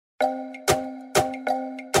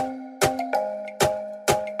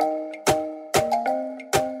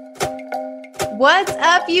What's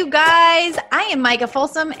up, you guys? I am Micah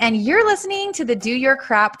Folsom, and you're listening to the Do Your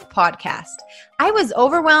Crap podcast. I was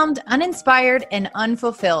overwhelmed, uninspired, and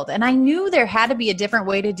unfulfilled, and I knew there had to be a different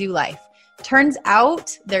way to do life. Turns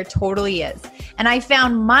out there totally is. And I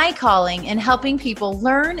found my calling in helping people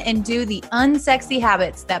learn and do the unsexy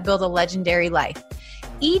habits that build a legendary life.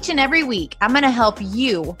 Each and every week, I'm going to help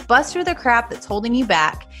you bust through the crap that's holding you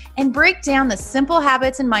back and break down the simple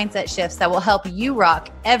habits and mindset shifts that will help you rock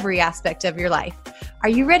every aspect of your life. Are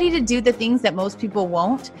you ready to do the things that most people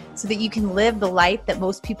won't so that you can live the life that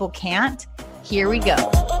most people can't? Here we go.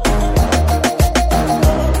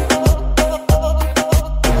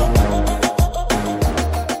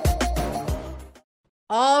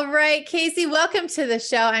 All right, Kaci, welcome to the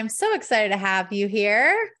show. I'm so excited to have you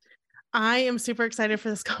here. I am super excited for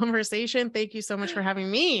this conversation. Thank you so much for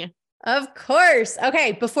having me. Of course.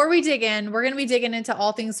 Okay. Before we dig in, we're going to be digging into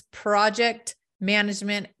all things project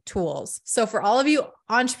management tools. So for all of you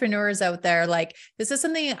entrepreneurs out there, like this is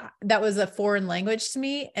something that was a foreign language to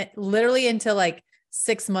me literally until like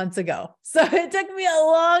 6 months ago. So it took me a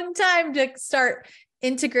long time to start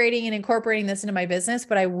integrating and incorporating this into my business,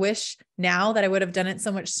 but I wish now that I would have done it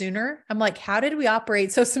so much sooner. I'm like, how did we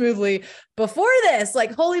operate so smoothly before this?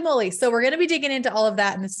 Like, holy moly. So we're going to be digging into all of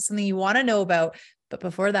that. And this is something you want to know about. But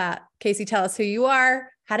before that, Kaci, tell us who you are.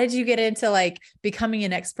 How did you get into like becoming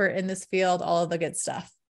an expert in this field? All of the good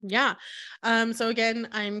stuff. Yeah. So again,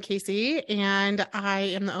 I'm Kaci and I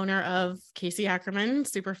am the owner of Kaci Ackerman,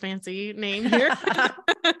 super fancy name here.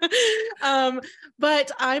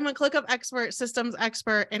 But I'm a ClickUp expert, systems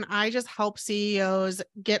expert, and I just help CEOs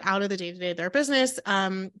get out of the day-to-day of their business.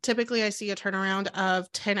 Typically I see a turnaround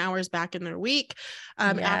of 10 hours back in their week,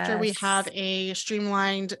 after we have a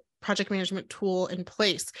streamlined project management tool in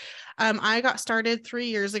place. I got started 3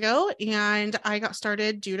 years ago, and I got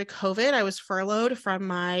started due to COVID. I was furloughed from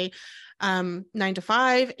my 9 to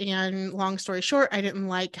 5, and long story short, I didn't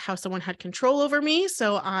like how someone had control over me.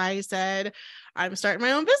 So I said, I'm starting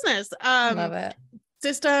my own business. Love it.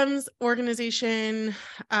 Systems, organization,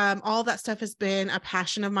 all that stuff has been a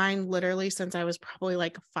passion of mine literally since I was probably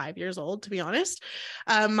like 5 years old, to be honest.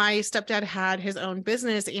 My stepdad had his own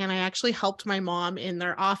business, and I actually helped my mom in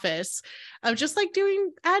their office of just like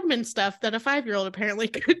doing admin stuff that a 5-year-old apparently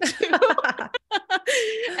could do.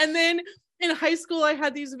 And then in high school, I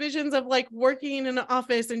had these visions of like working in an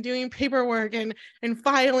office and doing paperwork and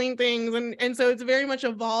filing things. And so it's very much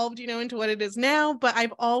evolved, into what it is now, but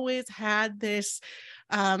I've always had this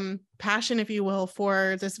passion, if you will,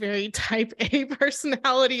 for this very type A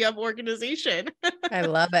personality of organization. I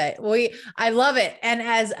love it. I love it. And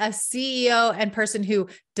as a CEO and person who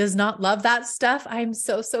does not love that stuff, I'm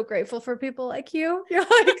so, so grateful for people like you. You're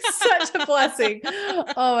like such a blessing.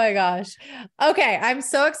 Oh my gosh. Okay. I'm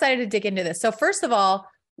so excited to dig into this. So first of all,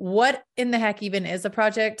 what in the heck even is a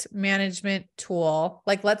project management tool?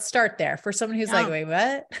 Like, let's start there for someone who's like, wait,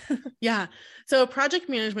 what? Yeah. So a project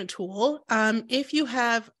management tool, if you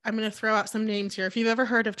have, I'm going to throw out some names here. If you've ever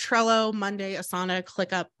heard of Trello, Monday, Asana,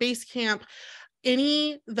 ClickUp, Basecamp,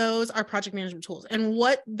 any those are project management tools. And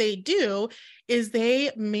what they do is they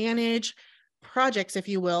manage projects, if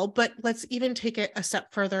you will, but let's even take it a step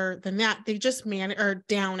further than that. They just manage, or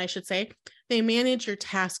down, I should say, they manage your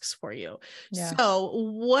tasks for you. Yeah. So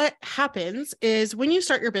what happens is when you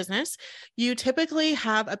start your business, you typically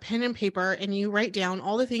have a pen and paper and you write down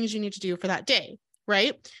all the things you need to do for that day,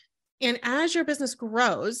 right? And as your business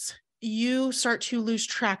grows, you start to lose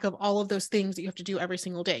track of all of those things that you have to do every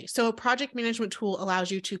single day. So a project management tool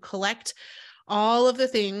allows you to collect all of the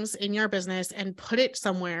things in your business and put it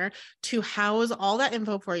somewhere to house all that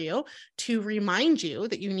info for you, to remind you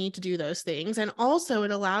that you need to do those things. And also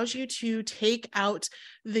it allows you to take out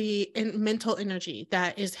the mental energy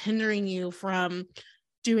that is hindering you from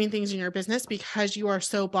doing things in your business because you are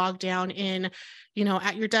so bogged down in,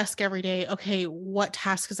 at your desk every day. Okay, what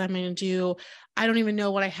tasks am I going to do? I don't even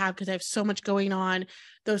know what I have because I have so much going on.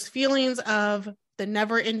 Those feelings of the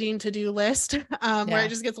never ending to-do list, where it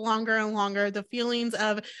just gets longer and longer, the feelings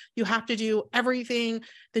of you have to do everything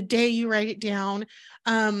the day you write it down.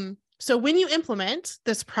 So when you implement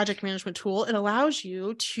this project management tool, it allows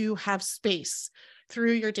you to have space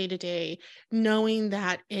through your day-to-day, knowing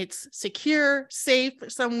that it's secure, safe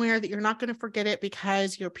somewhere, that you're not going to forget it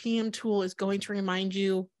because your PM tool is going to remind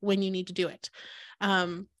you when you need to do it.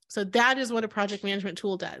 So that is what a project management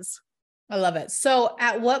tool does. I love it. So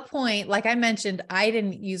at what point, like I mentioned, I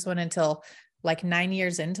didn't use one until like 9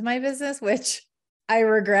 years into my business, which I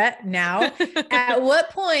regret now. At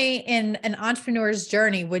what point in an entrepreneur's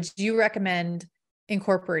journey would you recommend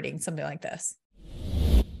incorporating something like this?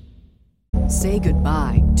 Say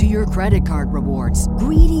goodbye to your credit card rewards.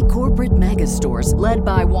 Greedy corporate mega stores, led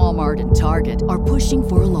by Walmart and Target, are pushing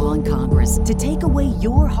for a law in Congress to take away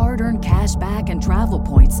your hard-earned cash back and travel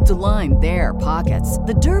points to line their pockets.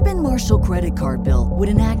 The Durbin-Marshall credit card bill would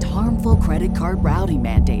enact harmful credit card routing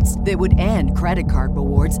mandates that would end credit card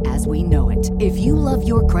rewards as we know it. If you love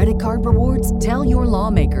your credit card rewards, tell your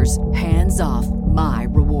lawmakers, hands off my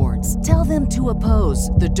rewards. Tell them to oppose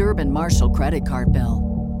the Durbin-Marshall credit card bill.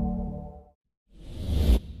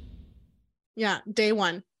 Yeah, day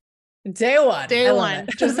one. Day one.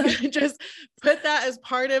 Just put that as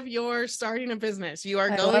part of your starting a business. You are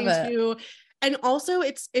going to, and also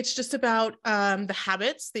it's just about the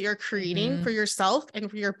habits that you're creating for yourself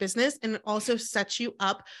and for your business, and it also sets you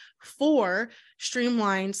up for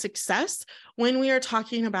streamlined success when we are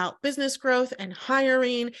talking about business growth and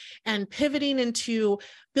hiring and pivoting into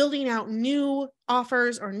building out new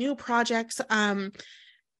offers or new projects.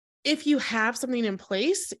 If you have something in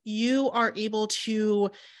place, you are able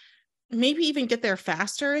to maybe even get there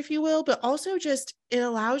faster, if you will, but also just it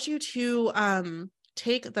allows you to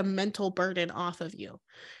take the mental burden off of you.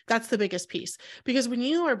 That's the biggest piece, because when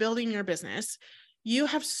you are building your business, you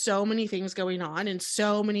have so many things going on and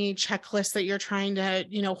so many checklists that you're trying to,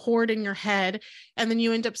 hoard in your head. And then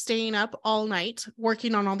you end up staying up all night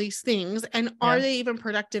working on all these things. And are they even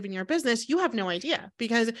productive in your business? You have no idea,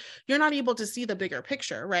 because you're not able to see the bigger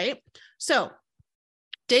picture, right? So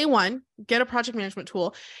day one, get a project management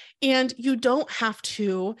tool, and you don't have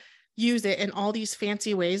to use it in all these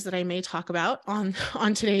fancy ways that I may talk about on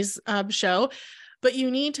today's show, but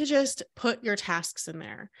you need to just put your tasks in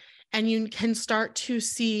there. And you can start to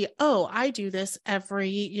see, oh, I do this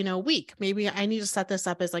every, week. Maybe I need to set this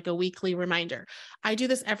up as like a weekly reminder. I do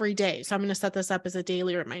this every day, so I'm going to set this up as a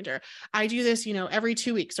daily reminder. I do this, every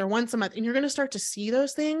 2 weeks or once a month. And you're going to start to see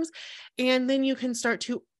those things. And then you can start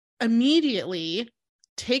to immediately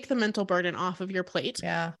take the mental burden off of your plate.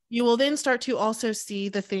 Yeah. You will then start to also see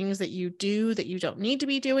the things that you do that you don't need to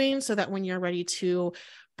be doing, so that when you're ready to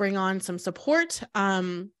bring on some support,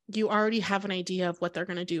 you already have an idea of what they're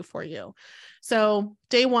going to do for you. So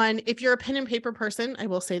day one, if you're a pen and paper person, I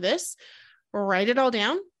will say this, write it all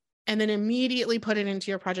down and then immediately put it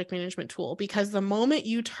into your project management tool, because the moment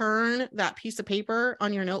you turn that piece of paper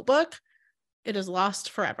on your notebook, it is lost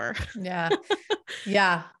forever. Yeah.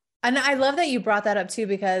 Yeah. And I love that you brought that up too,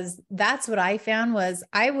 because that's what I found was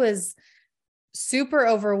I was super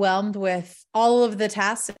overwhelmed with all of the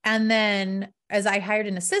tasks. And then as I hired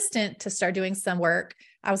an assistant to start doing some work,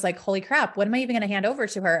 I was like, holy crap, what am I even going to hand over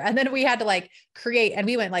to her? And then we had to create, and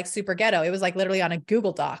we went super ghetto. It was literally on a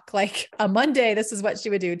Google Doc, a Monday, this is what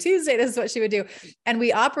she would do. Tuesday, this is what she would do. And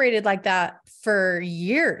we operated like that for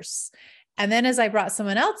years. And then as I brought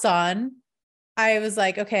someone else on, I was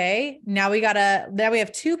like, okay, now we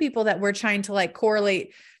have two people that we're trying to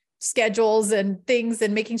correlate schedules and things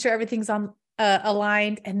and making sure everything's on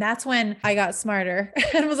aligned. And that's when I got smarter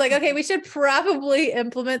and was like, okay, we should probably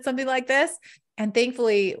implement something like this. And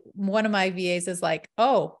thankfully, one of my VAs is like,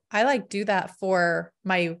 oh, I do that for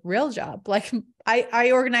my real job.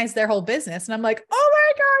 I organize their whole business. And I'm like, oh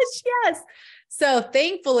my gosh, yes. So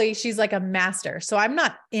thankfully she's a master. So I'm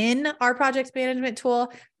not in our project management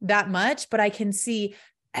tool that much, but I can see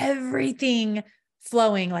everything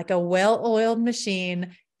flowing like a well-oiled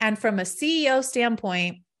machine. And from a CEO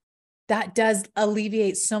standpoint, that does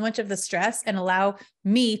alleviate so much of the stress and allow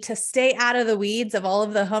me to stay out of the weeds of all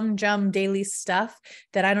of the humdrum daily stuff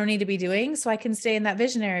that I don't need to be doing. So I can stay in that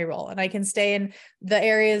visionary role and I can stay in the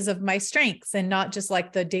areas of my strengths and not just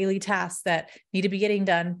the daily tasks that need to be getting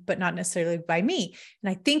done, but not necessarily by me. And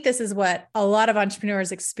I think this is what a lot of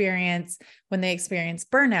entrepreneurs experience when they experience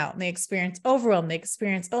burnout and they experience overwhelm. They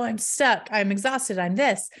experience, oh, I'm stuck. I'm exhausted. I'm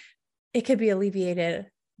this. It could be alleviated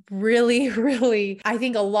really, really, I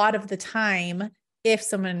think a lot of the time if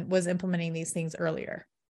someone was implementing these things earlier.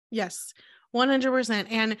 Yes, 100%.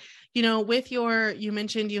 And, you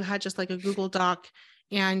mentioned you had just a Google Doc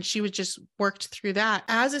and she would just worked through that.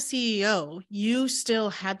 As a CEO, you still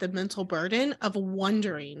had the mental burden of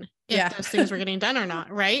wondering if those things were getting done or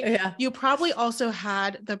not, right? Yeah. You probably also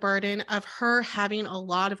had the burden of her having a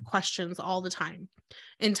lot of questions all the time.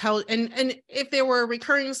 And if there were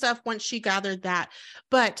recurring stuff once she gathered that,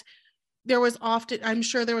 but I'm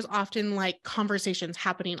sure there was often conversations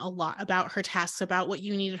happening a lot about her tasks, about what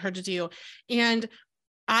you needed her to do. And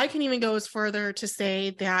I can even go as further to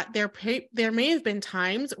say that there may have been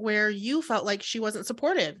times where you felt like she wasn't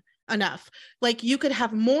supportive enough. You could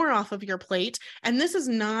have more off of your plate. And this is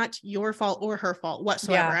not your fault or her fault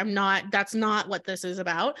whatsoever. Yeah. That's not what this is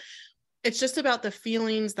about. It's just about the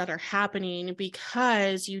feelings that are happening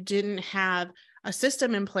because you didn't have a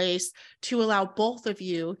system in place to allow both of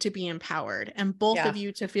you to be empowered and both of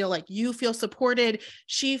you to feel like you feel supported.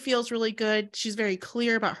 She feels really good. She's very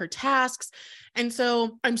clear about her tasks. And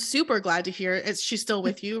so I'm super glad to hear she's still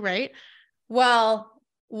with you, right? Well,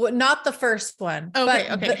 not the first one, okay,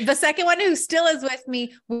 but okay. The second one who still is with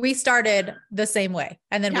me, we started the same way.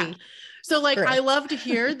 And then so like, grew. I love to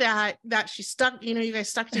hear that she stuck, you guys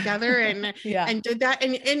stuck together and, and did that.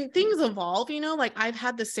 And things evolve, like I've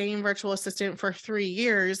had the same virtual assistant for 3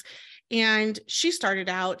 years, and she started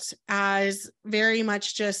out as very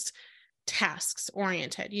much just tasks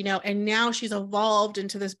oriented, and now she's evolved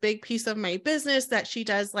into this big piece of my business that she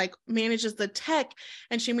does, like manages the tech,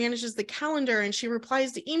 and she manages the calendar, and she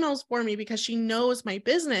replies to emails for me because she knows my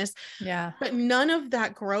business. Yeah. But none of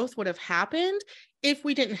that growth would have happened if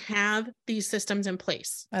we didn't have these systems in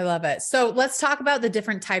place. I love it. So let's talk about the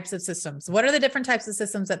different types of systems. What are the different types of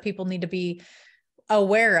systems that people need to be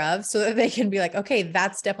aware of so that they can be like, okay,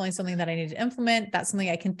 that's definitely something that I need to implement. That's something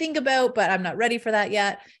I can think about, but I'm not ready for that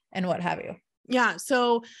yet, and what have you. Yeah.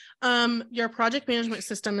 So your project management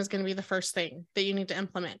system is going to be the first thing that you need to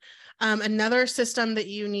implement. Another system that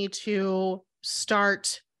you need to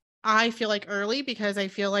start, I feel like early, because I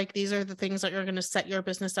feel like these are the things that are going to set your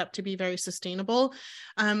business up to be very sustainable,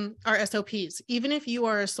 are SOPs. Even if you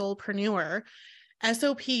are a solopreneur,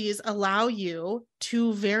 SOPs allow you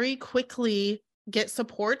to very quickly get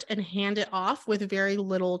support and hand it off with very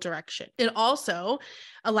little direction. It also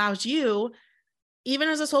allows you, even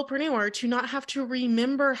as a solopreneur, to not have to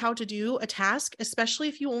remember how to do a task, especially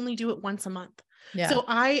if you only do it once a month. Yeah. So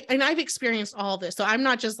I've experienced all this. So I'm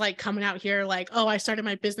not just like coming out here like, oh, I started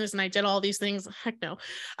my business and I did all these things. Heck no.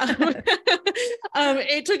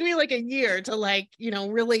 It took me like a year to like,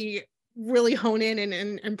 really, really hone in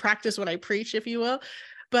and practice what I preach, if you will.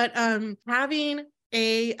 But having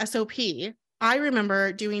a SOP, I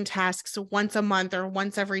remember doing tasks once a month or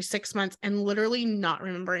once every 6 months and literally not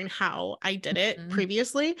remembering how I did it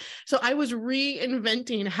previously. So I was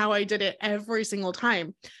reinventing how I did it every single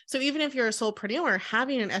time. So even if you're a solopreneur,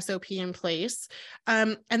 having an SOP in place,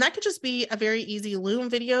 and that could just be a very easy Loom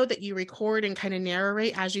video that you record and kind of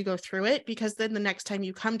narrate as you go through it, because then the next time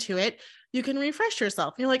you come to it, you can refresh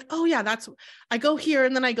yourself. You're like, oh yeah, I go here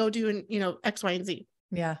and then I go do, X, Y, and Z.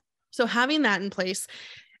 Yeah. So having that in place.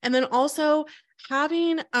 And then also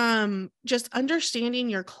having just understanding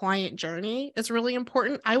your client journey is really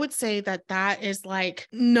important. I would say that is like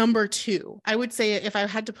number 2. I would say if I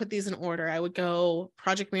had to put these in order, I would go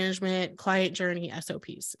project management, client journey,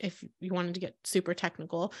 SOPs, if you wanted to get super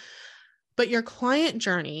technical. But your client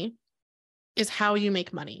journey is how you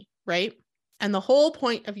make money, right? And the whole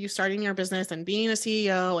point of you starting your business and being a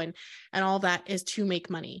CEO and all that is to make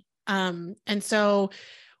money. And so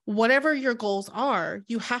whatever your goals are,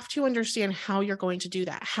 you have to understand how you're going to do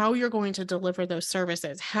that, how you're going to deliver those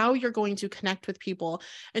services, how you're going to connect with people.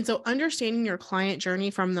 And so understanding your client journey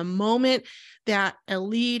from the moment that a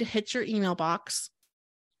lead hits your email box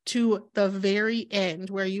to the very end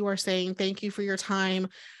where you are saying, thank you for your time,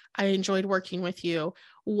 I enjoyed working with you,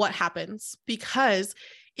 what happens? Because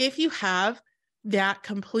if you have that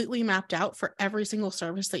completely mapped out for every single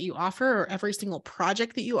service that you offer or every single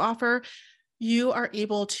project that you offer, you are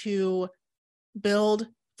able to build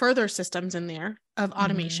further systems in there of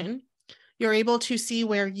automation. You're able to see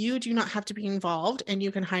where you do not have to be involved and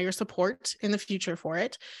you can hire support in the future for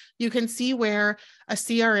it. You can see where a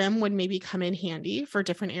CRM would maybe come in handy for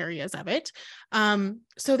different areas of it.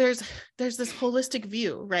 So there's this holistic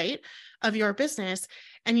view, right, of your business,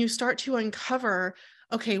 and you start to uncover,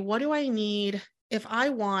 okay, what do I need if I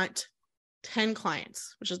want 10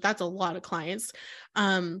 clients, that's a lot of clients.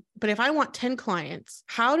 But if I want 10 clients,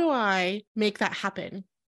 how do I make that happen?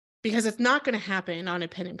 Because it's not going to happen on a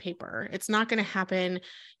pen and paper. It's not going to happen,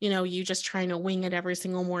 you just trying to wing it every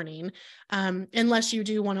single morning. Unless you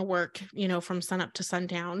do want to work, from sun up to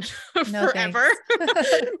sundown forever.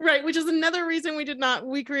 Right. Which is another reason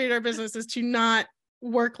we created our business, is to not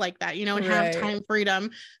work like that, and have time freedom.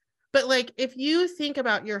 But like, if you think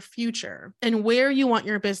about your future and where you want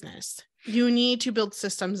your business, you need to build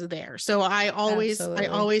systems there. So I always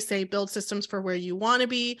say build systems for where you want to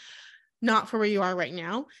be, not for where you are right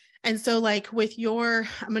now. And so like with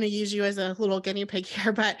I'm going to use you as a little guinea pig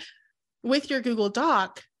here, but with your Google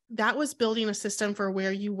Doc, that was building a system for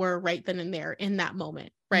where you were right then and there in that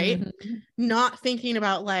moment, right? Not thinking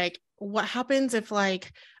about like, what happens if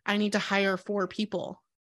like I need to hire 4 people?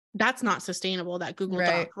 That's not sustainable, that Google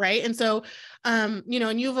Doc, right? And so, and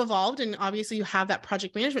you've evolved, and obviously you have that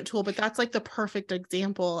project management tool, but that's like the perfect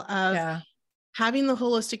example of having the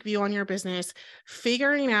holistic view on your business,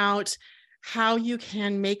 figuring out how you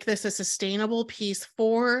can make this a sustainable piece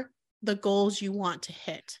for the goals you want to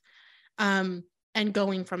hit. And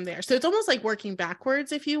going from there. So it's almost like working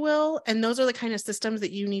backwards, if you will. And those are the kind of systems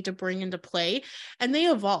that you need to bring into play, and they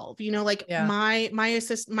evolve, like my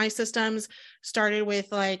systems started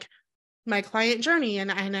with like my client journey,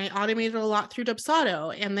 and I automated a lot through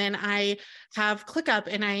Dubsado. And then I have ClickUp,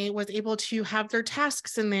 and I was able to have their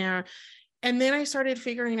tasks in there. And then I started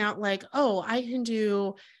figuring out like, oh, I can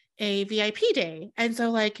do a VIP day. And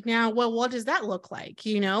so like now, well, what does that look like?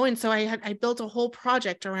 And so I built a whole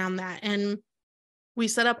project around that. And we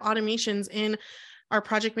set up automations in our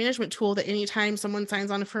project management tool that anytime someone signs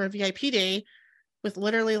on for a VIP day, with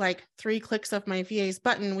literally like 3 clicks of my VA's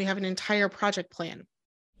button, we have an entire project plan.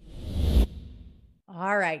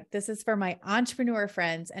 All right. This is for my entrepreneur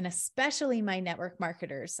friends and especially my network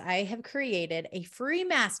marketers. I have created a free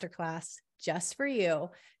masterclass just for you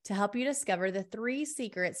to help you discover the 3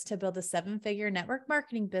 secrets to build a 7-figure network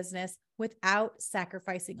marketing business without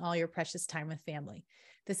sacrificing all your precious time with family.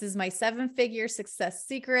 This is my 7-figure success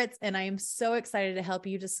secrets, and I am so excited to help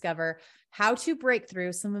you discover how to break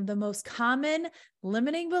through some of the most common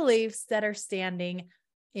limiting beliefs that are standing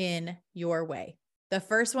in your way. The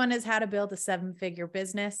first one is how to build a 7-figure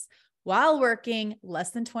business while working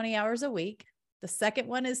less than 20 hours a week. The second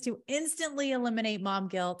one is to instantly eliminate mom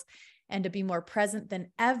guilt and to be more present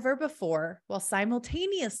than ever before while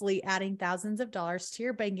simultaneously adding thousands of dollars to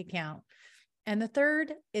your bank account. And the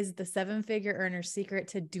third is the 7-figure earner's secret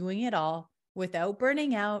to doing it all without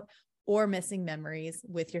burning out or missing memories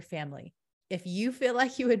with your family. If you feel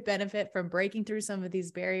like you would benefit from breaking through some of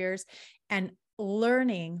these barriers and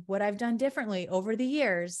learning what I've done differently over the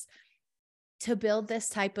years to build this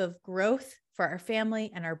type of growth for our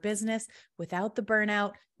family and our business without the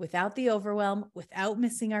burnout, without the overwhelm, without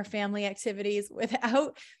missing our family activities,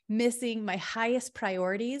 without missing my highest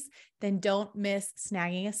priorities, then don't miss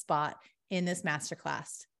snagging a spot in this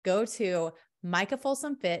masterclass. Go to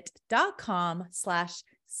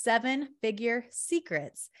micahfolsomfit.com/7-figure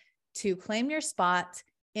secrets to claim your spot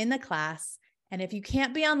in the class. And if you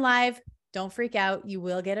can't be on live, don't freak out. You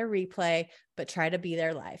will get a replay, but try to be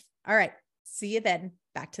there live. All right. See you then.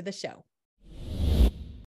 Back to the show.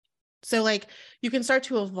 So like you can start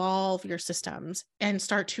to evolve your systems and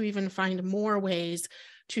start to even find more ways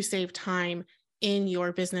to save time in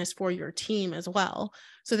your business for your team as well,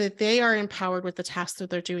 so that they are empowered with the tasks that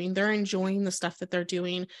they're doing. They're enjoying the stuff that they're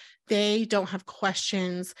doing. They don't have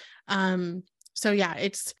questions. So yeah,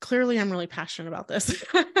 it's clearly, I'm really passionate about this.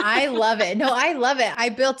 I love it. No, I love it. I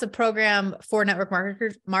built a program for network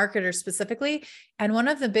marketers specifically. And one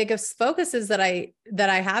of the biggest focuses that I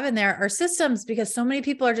have in there are systems, because so many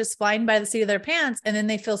people are just flying by the seat of their pants. And then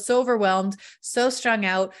they feel so overwhelmed, so strung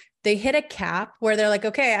out. They hit a cap where they're like,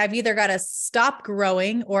 okay, I've either got to stop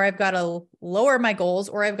growing, or I've got to lower my goals,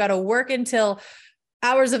 or I've got to work until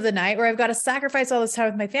hours of the night, or I've got to sacrifice all this time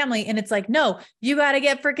with my family. And it's like, no, you got to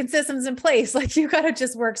get freaking systems in place. Like you got to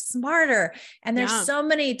just work smarter. And there's so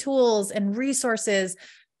many tools and resources,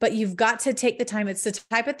 but you've got to take the time. It's the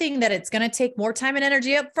type of thing that it's going to take more time and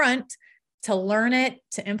energy up front to learn it,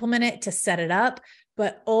 to implement it, to set it up.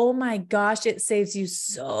 But oh my gosh, it saves you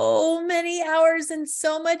so many hours and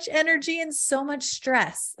so much energy and so much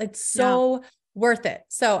stress. It's so worth it.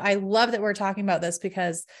 So I love that we're talking about this,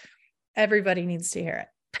 because everybody needs to hear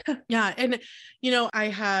it. Yeah. And, I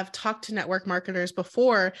have talked to network marketers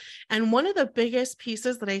before, and one of the biggest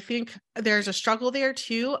pieces that I think there's a struggle there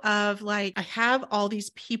too, of like, I have all these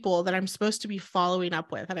people that I'm supposed to be following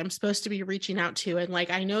up with, and I'm supposed to be reaching out to. And like,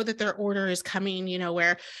 I know that their order is coming,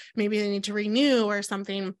 where maybe they need to renew or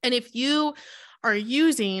something. And if you are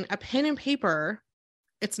using a pen and paper,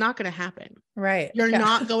 it's not going to happen. Right. You're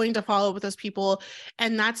not going to follow up with those people.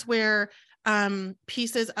 And that's where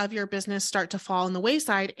pieces of your business start to fall on the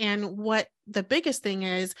wayside. And what the biggest thing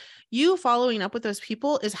is, you following up with those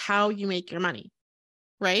people is how you make your money,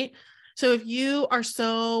 right? So if you are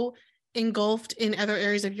so engulfed in other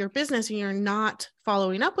areas of your business and you're not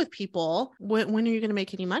following up with people, when are you going to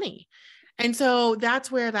make any money? And so that's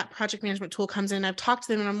where that project management tool comes in. I've talked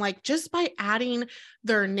to them and I'm like, just by adding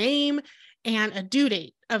their name and a due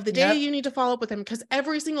date of the day you need to follow up with them, because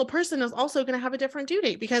every single person is also going to have a different due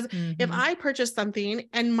date. Because if I purchase something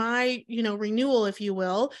and my, renewal, if you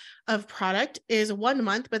will, of product is 1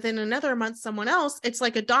 month, but then another month, someone else, it's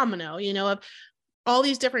like a domino, of all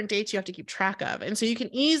these different dates you have to keep track of. And so you can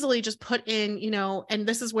easily just put in, and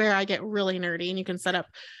this is where I get really nerdy, and you can set up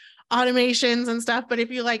automations and stuff. But if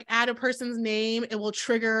you like add a person's name, it will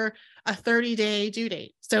trigger a 30-day due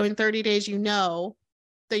date. So in 30 days,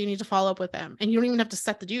 that you need to follow up with them. And you don't even have to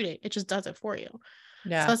set the due date. It just does it for you.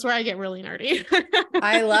 Yeah. So that's where I get really nerdy.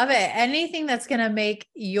 I love it. Anything that's going to make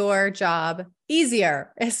your job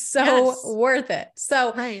easier is so worth it.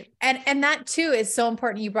 So, right. And that too is so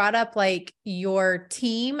important. You brought up like your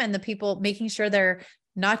team and the people, making sure they're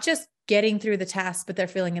not just getting through the task, but they're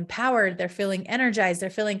feeling empowered. They're feeling energized.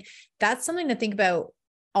 That's something to think about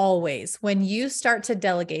always. When you start to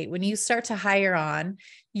delegate, when you start to hire on,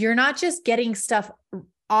 you're not just getting stuff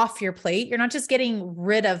off your plate. You're not just getting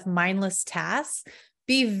rid of mindless tasks.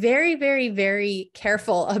 Be very, very, very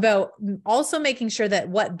careful about also making sure that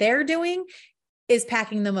what they're doing is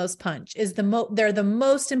packing the most punch, they're the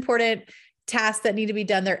most important tasks that need to be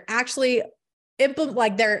done. They're actually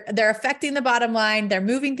they're affecting the bottom line. They're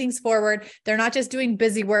moving things forward. They're not just doing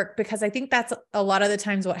busy work, because I think that's a lot of the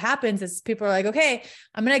times what happens is people are like, okay,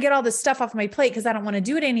 I'm going to get all this stuff off my plate because I don't want to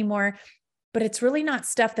do it anymore. But it's really not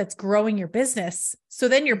stuff that's growing your business. So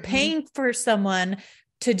then you're paying for someone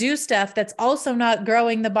to do stuff that's also not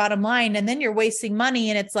growing the bottom line. And then you're wasting money.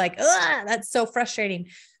 And it's like, that's so frustrating.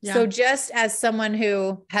 Yeah. So just as someone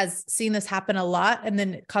who has seen this happen a lot, and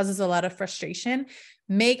then it causes a lot of frustration,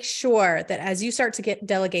 make sure that as you start to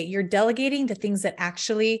delegate, you're delegating the things that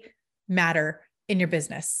actually matter in your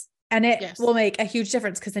business. And it will make a huge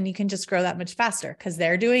difference, because then you can just grow that much faster, because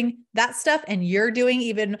they're doing that stuff and you're doing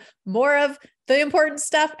even more of the important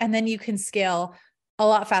stuff. And then you can scale a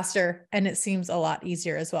lot faster, and it seems a lot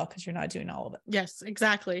easier as well, because you're not doing all of it. Yes,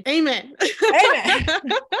 exactly. Amen. Amen.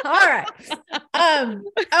 All right.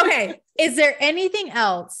 Okay. Is there anything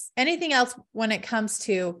else when it comes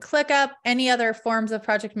to ClickUp, any other forms of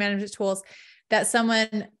project management tools that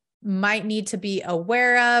someone might need to be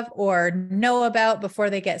aware of or know about before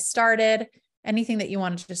they get started? Anything that you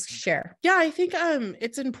want to just share? Yeah, I think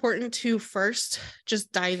it's important to first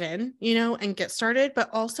just dive in, and get started,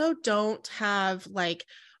 but also don't have like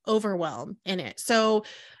overwhelm in it. So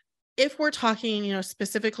if we're talking,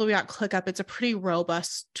 specifically about ClickUp, it's a pretty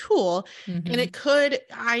robust tool. And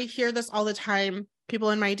I hear this all the time.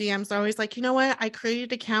 People in my DMs are always like, you know what? I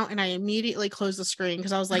created an account and I immediately closed the screen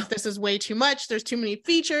because I was like, this is way too much. There's too many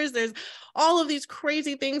features. There's all of these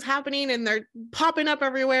crazy things happening and they're popping up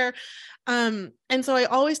everywhere. And so I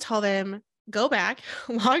always tell them, go back,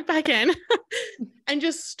 log back in and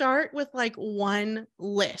just start with like one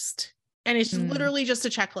list. And it's literally just a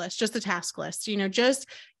checklist, just a task list, just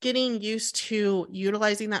getting used to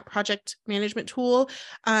utilizing that project management tool.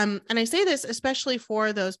 And I say this especially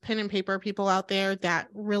for those pen and paper people out there that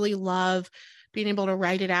really love being able to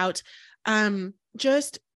write it out.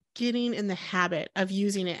 Just getting in the habit of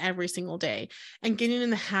using it every single day and getting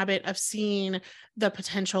in the habit of seeing the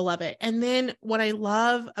potential of it. And then what I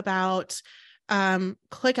love about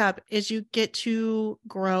ClickUp is you get to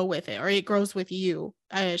grow with it, or it grows with you,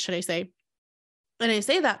 should I say. And I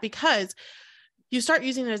say that because you start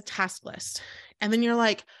using it as a task list, and then you're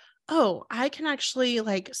like, oh, I can actually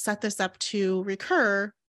like set this up to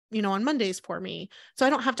recur, on Mondays for me. So I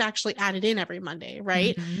don't have to actually add it in every Monday.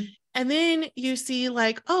 Right. And then you see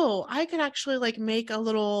like, oh, I could actually like make a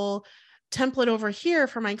little template over here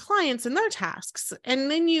for my clients and their tasks. And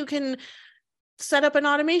then you can set up an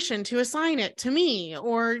automation to assign it to me,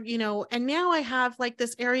 or, and now I have like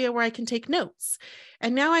this area where I can take notes,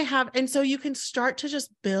 and so you can start to just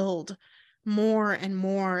build more and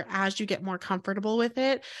more as you get more comfortable with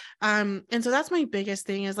it. And so that's my biggest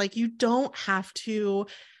thing is like, you don't have to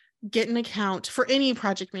get an account for any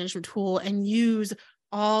project management tool and use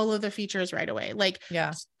all of the features right away. Like,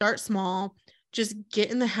 start small. Just get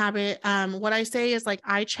in the habit. What I say is like,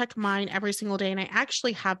 I check mine every single day, and I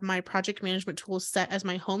actually have my project management tools set as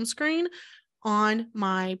my home screen on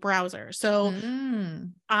my browser. So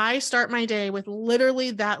I start my day with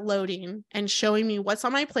literally that loading and showing me what's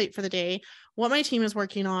on my plate for the day, what my team is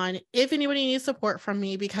working on, if anybody needs support from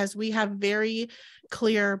me, because we have very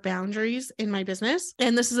clear boundaries in my business.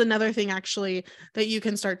 And this is another thing actually that you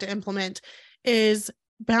can start to implement is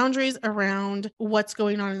boundaries around what's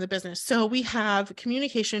going on in the business. So we have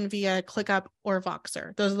communication via ClickUp or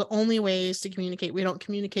Voxer. Those are the only ways to communicate. We don't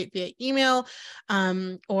communicate via email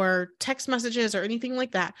or text messages or anything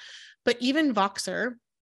like that. But even Voxer,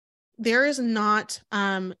 there is not,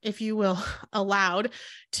 if you will, allowed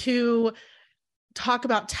to talk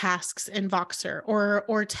about tasks in Voxer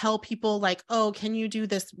or tell people like, oh, can you do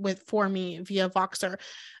this for me via Voxer?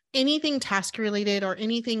 Anything task related or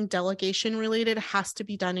anything delegation related has to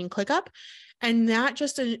be done in ClickUp. And that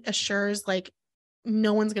just assures like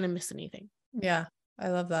no one's going to miss anything. Yeah. I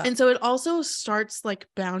love that. And so it also starts like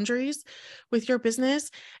boundaries with your business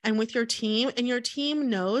and with your team. And your team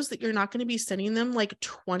knows that you're not going to be sending them like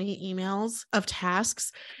 20 emails of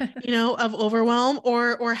tasks, of overwhelm,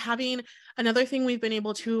 or having. Another thing we've been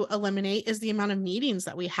able to eliminate is the amount of meetings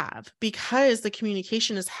that we have, because the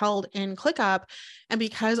communication is held in ClickUp, and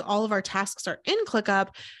because all of our tasks are in ClickUp.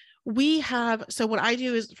 So what I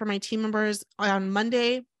do is, for my team members, on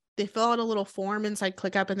Monday, they fill out a little form inside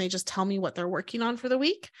ClickUp, and they just tell me what they're working on for the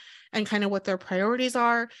week and kind of what their priorities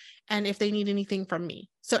are, and if they need anything from me.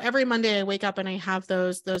 So every Monday I wake up and I have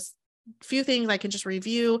those few things I can just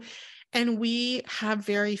review. And we have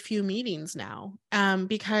very few meetings now,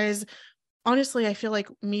 because honestly, I feel like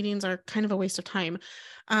meetings are kind of a waste of time,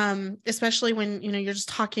 especially when, you're just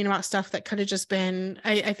talking about stuff that could have just been,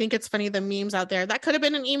 I think it's funny, the memes out there, that could have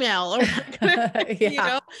been an email, or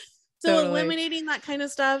yeah. So Totally. eliminating that kind of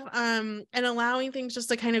stuff, and allowing things just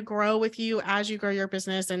to kind of grow with you as you grow your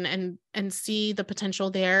business, and see the potential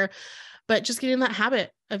there. But just getting that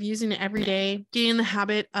habit of using it every day, getting the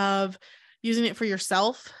habit of using it for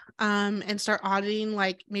yourself, and start auditing,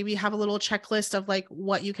 like maybe have a little checklist of like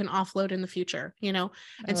what you can offload in the future,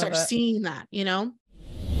 and start seeing that,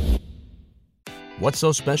 What's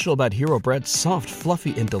so special about Hero Bread's soft,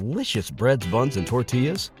 fluffy, and delicious breads, buns, and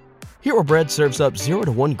tortillas? Hero Bread serves up 0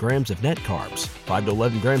 to 1 grams of net carbs, 5 to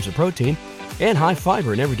 11 grams of protein, and high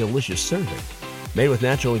fiber in every delicious serving. Made with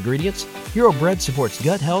natural ingredients, Hero Bread supports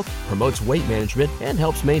gut health, promotes weight management, and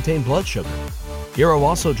helps maintain blood sugar. Hero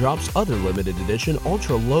also drops other limited edition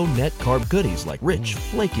ultra-low net carb goodies like rich,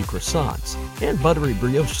 flaky croissants and buttery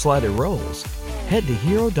brioche slider rolls. Head to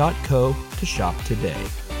hero.co to shop today.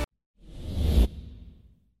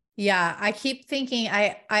 Yeah, I keep thinking,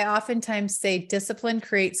 I oftentimes say discipline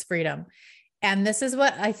creates freedom. And this is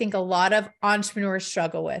what I think a lot of entrepreneurs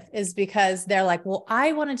struggle with, is because they're like, well,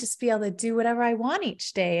 I want to just be able to do whatever I want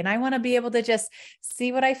each day. And I want to be able to just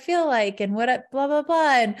see what I feel like and blah, blah,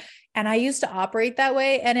 blah. And I used to operate that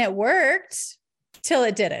way, and it worked till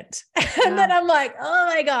it didn't. And then I'm like, oh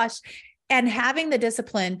my gosh. And having the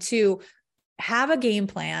discipline to have a game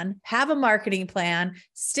plan, have a marketing plan,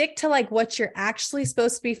 stick to like what you're actually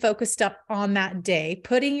supposed to be focused up on that day,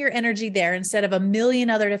 putting your energy there instead of a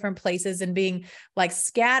million other different places and being like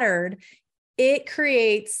scattered. It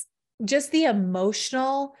creates just the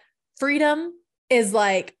emotional freedom is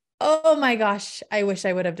like, oh my gosh, I wish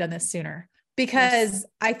I would have done this sooner. Because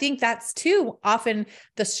I think that's too often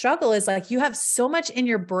the struggle is like, you have so much in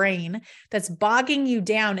your brain that's bogging you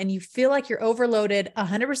down, and you feel like you're overloaded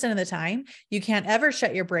 100% of the time. You can't ever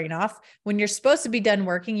shut your brain off. When you're supposed to be done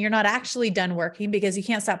working, you're not actually done working because you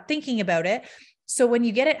can't stop thinking about it. So when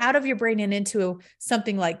you get it out of your brain and into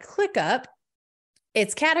something like ClickUp,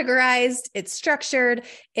 it's categorized, it's structured,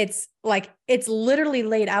 it's literally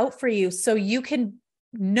laid out for you so you can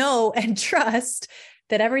know and trust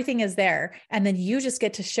that everything is there. And then you just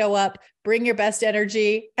get to show up, bring your best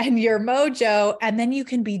energy and your mojo, and then you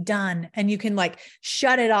can be done and you can like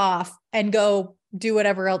shut it off and go do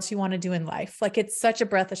whatever else you want to do in life. Like, it's such a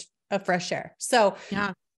breath of fresh air. So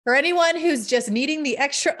for anyone who's just needing the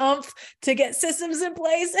extra oomph to get systems in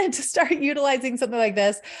place and to start utilizing something like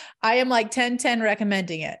this, I am like 10/10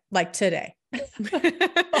 recommending it, like today.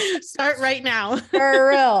 Start right now. For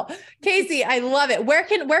real. Kaci, I love it. Where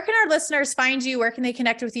can our listeners find you? Where can they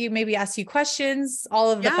connect with you? Maybe ask you questions,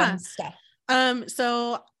 all of the fun stuff.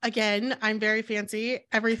 So again, I'm very fancy.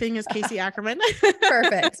 Everything is Kaci Ackerman.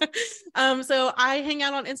 Perfect. So I hang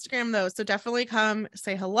out on Instagram though. So definitely come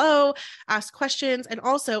say hello, ask questions. And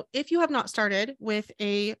also, if you have not started with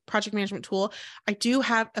a project management tool, I do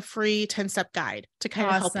have a free 10-step guide to kind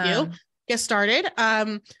of help you get started.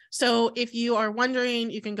 So if you are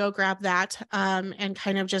wondering, you can go grab that, and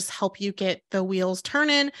kind of just help you get the wheels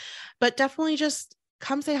turning, but definitely just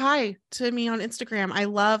come say hi to me on Instagram. I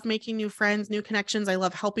love making new friends, new connections. I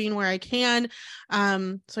love helping where I can.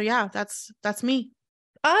 So yeah, that's me.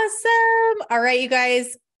 Awesome. All right, you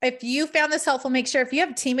guys, if you found this helpful, make sure if you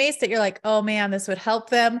have teammates that you're like, oh man, this would help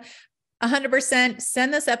them, 100%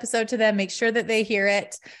 send this episode to them. Make sure that they hear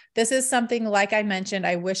it. This is something, like I mentioned,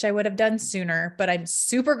 I wish I would have done sooner, but I'm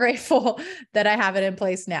super grateful that I have it in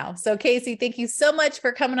place now. So Kaci, thank you so much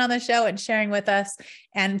for coming on the show and sharing with us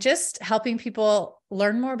and just helping people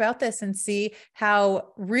learn more about this and see how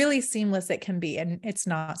really seamless it can be. And it's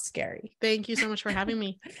not scary. Thank you so much for having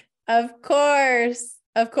me. Of course.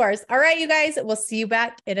 Of course. All right, you guys, we'll see you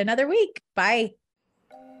back in another week. Bye.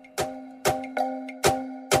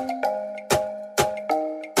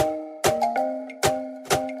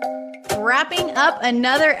 wrapping up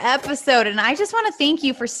another episode, and I just want to thank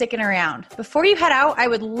you for sticking around. Before you head out, I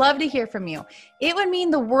would love to hear from you. It would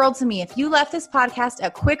mean the world to me if you left this podcast a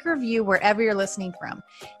quick review wherever you're listening from.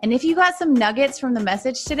 And if you got some nuggets from the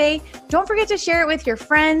message today, don't forget to share it with your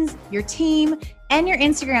friends, your team, and your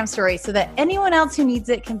Instagram story so that anyone else who needs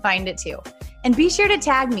it can find it too. And be sure to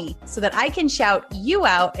tag me so that I can shout you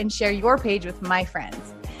out and share your page with my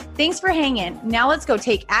friends. Thanks for hanging. Now let's go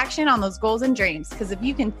take action on those goals and dreams, because if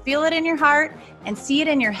you can feel it in your heart and see it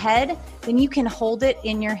in your head, then you can hold it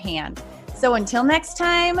in your hand. So until next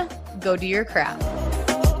time, go do your crap.